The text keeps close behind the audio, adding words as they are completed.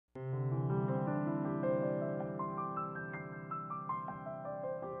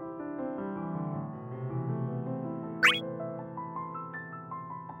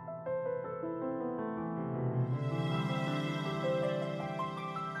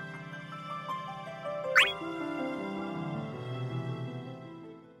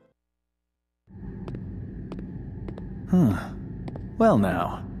Well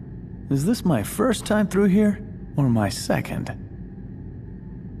now, is this my first time through here, or my second?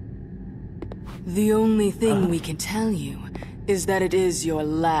 The only thing we can tell you is that it is your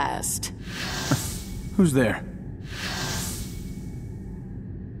last. Who's there?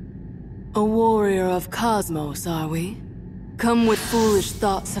 A warrior of Cosmos, are we? Come with foolish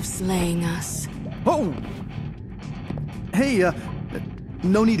thoughts of slaying us. Oh! Hey,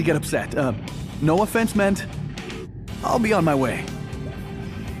 no need to get upset. No offense meant. I'll be on my way.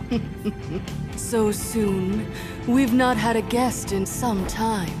 So soon? We've not had a guest in some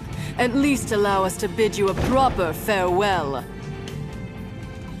time. At least allow us to bid you a proper farewell.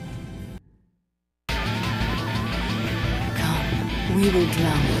 Come, we will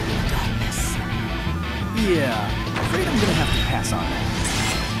drown you in darkness. Yeah, afraid I'm gonna have to pass on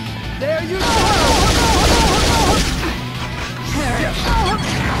that. There you go!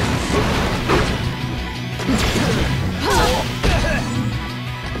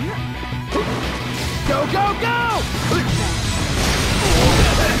 Go, go, go!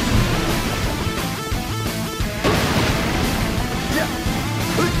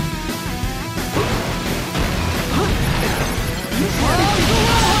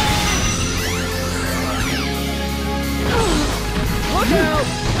 Look out!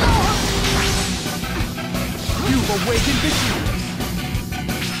 You've awakened Dissidia.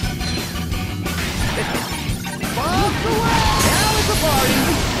 Bombs away! Now is the party!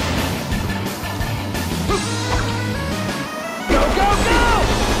 Go, go, go!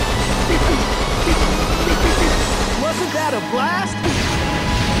 Wasn't that a blast?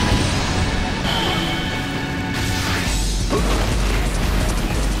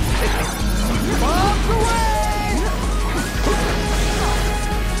 Bombs away!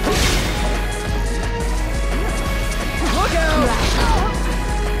 Look out!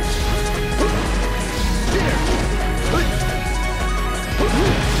 Here!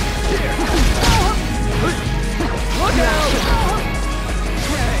 Look out!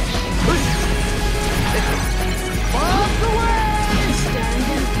 Bombs away!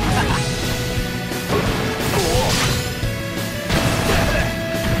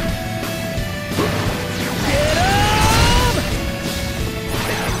 Get him!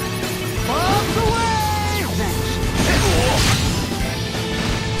 Bombs away!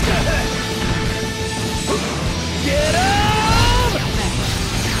 Get him!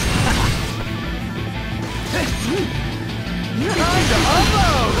 Time to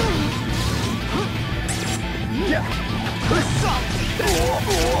unload! Get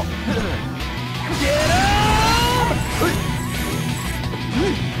him!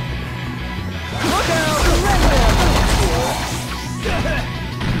 Look out!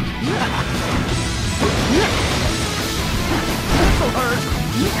 This'll hurt!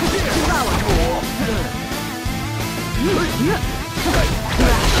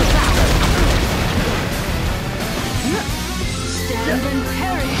 Stand and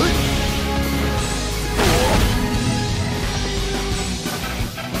parry!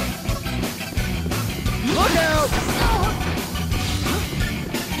 Look out!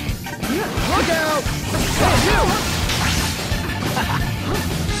 Look out! Hey, you!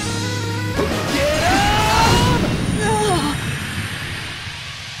 Get him!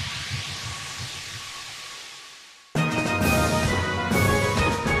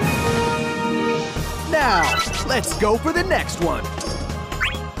 Now, let's go for the next one.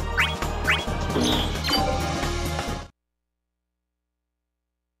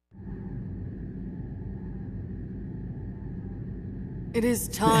 It is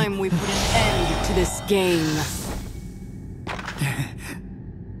time we put an end to this game.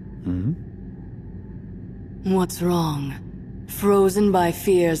 What's wrong? Frozen by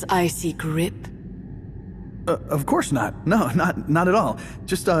fear's icy grip? Of course not. No, not at all.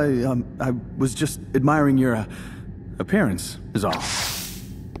 Just, I was just admiring your, appearance, is all.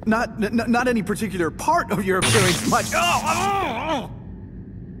 Not any particular part of your appearance much.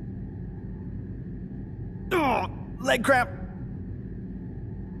 Leg cramp.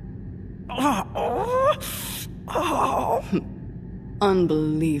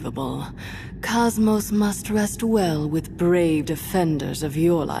 Unbelievable. Cosmos must rest well with brave defenders of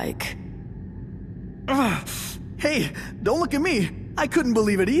your like. Hey, don't look at me. I couldn't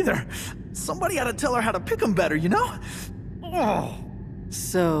believe it either. Somebody ought to tell her how to pick 'em better, you know?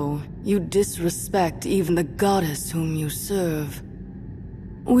 So, you disrespect even the goddess whom you serve.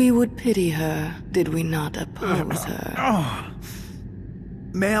 We would pity her, did we not oppose her.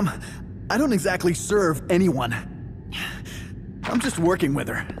 Ma'am, I don't exactly serve anyone. I'm just working with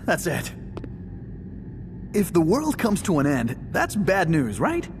her, that's it. If the world comes to an end, that's bad news,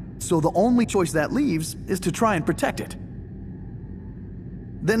 right? So the only choice that leaves is to try and protect it.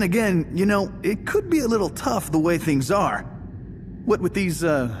 Then again, you know, it could be a little tough the way things are. What with these,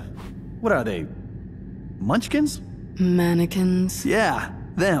 what are they? Munchkins? Mannequins? Yeah,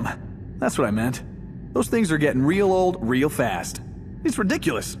 them. That's what I meant. Those things are getting real old real fast. It's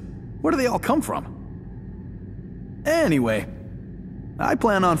ridiculous. Where do they all come from? Anyway, I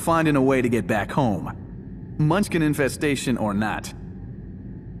plan on finding a way to get back home. Munchkin infestation or not.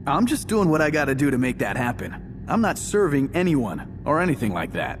 I'm just doing what I gotta do to make that happen. I'm not serving anyone or anything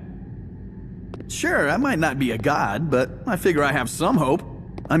like that. Sure, I might not be a god, but I figure I have some hope.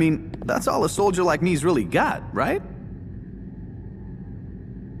 I mean, that's all a soldier like me's really got, right?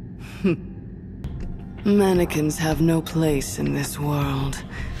 Mannequins have no place in this world.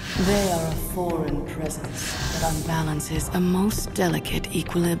 They are a foreign presence that unbalances a most delicate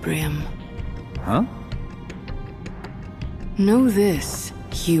equilibrium. Huh? Know this,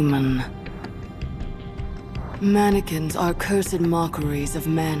 human. Mannequins are cursed mockeries of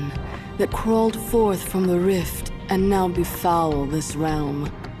men that crawled forth from the rift and now befoul this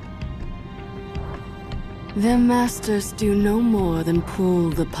realm. Their masters do no more than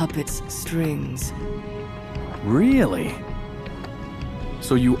pull the puppets' strings. Really?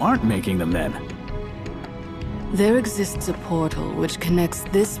 So you aren't making them then? There exists a portal which connects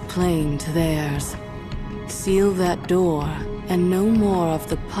this plane to theirs. Seal that door, and no more of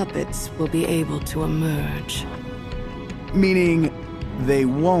the puppets will be able to emerge. Meaning, they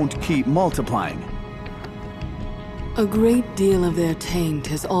won't keep multiplying. A great deal of their taint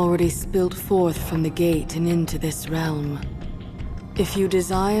has already spilt forth from the gate and into this realm. If you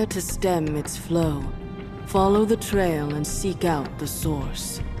desire to stem its flow, follow the trail and seek out the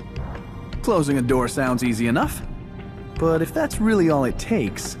source. Closing a door sounds easy enough. But if that's really all it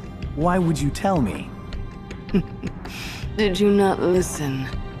takes, why would you tell me? Did you not listen?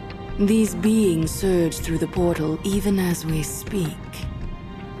 These beings surge through the portal even as we speak.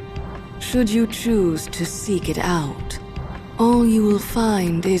 Should you choose to seek it out, all you will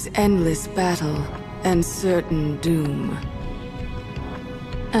find is endless battle and certain doom.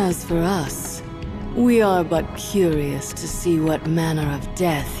 As for us, we are but curious to see what manner of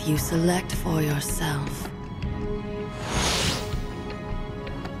death you select for yourself.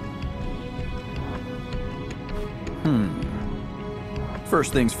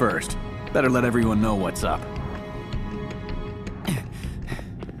 First things first. Better let everyone know what's up.